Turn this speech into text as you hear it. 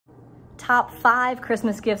Top 5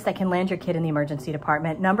 Christmas gifts that can land your kid in the emergency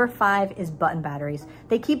department. Number 5 is button batteries.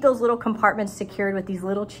 They keep those little compartments secured with these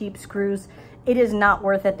little cheap screws. It is not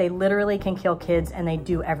worth it. They literally can kill kids, and they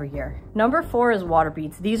do every year. Number 4 is water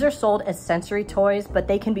beads. These are sold as sensory toys, but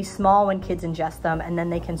they can be small when kids ingest them, and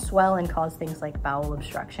then they can swell and cause things like bowel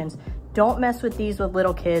obstructions. Don't mess with these with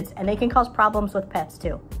little kids, and they can cause problems with pets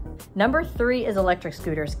too. Number 3 is electric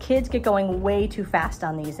scooters. Kids get going way too fast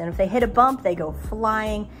on these, and if they hit a bump, they go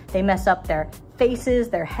flying. They mess up their faces,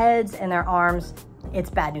 their heads, and their arms. It's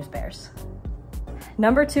bad news bears.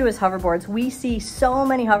 Number 2 is hoverboards. We see so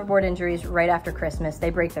many hoverboard injuries right after Christmas. They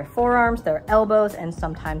break their forearms, their elbows, and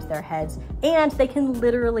sometimes their heads, and they can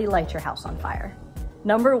literally light your house on fire.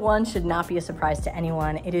 Number 1 should not be a surprise to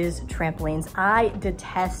anyone. It is trampolines. I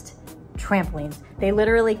detest trampolines. They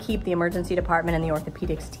literally keep the emergency department and the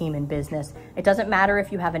orthopedics team in business. It doesn't matter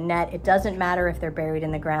if you have a net. It doesn't matter if they're buried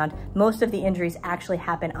in the ground. Most of the injuries actually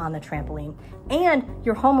happen on the trampoline. And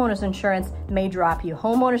your homeowner's insurance may drop you.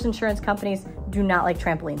 Homeowners insurance companies do not like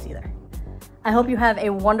trampolines either. I hope you have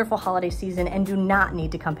a wonderful holiday season and do not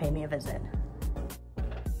need to come pay me a visit.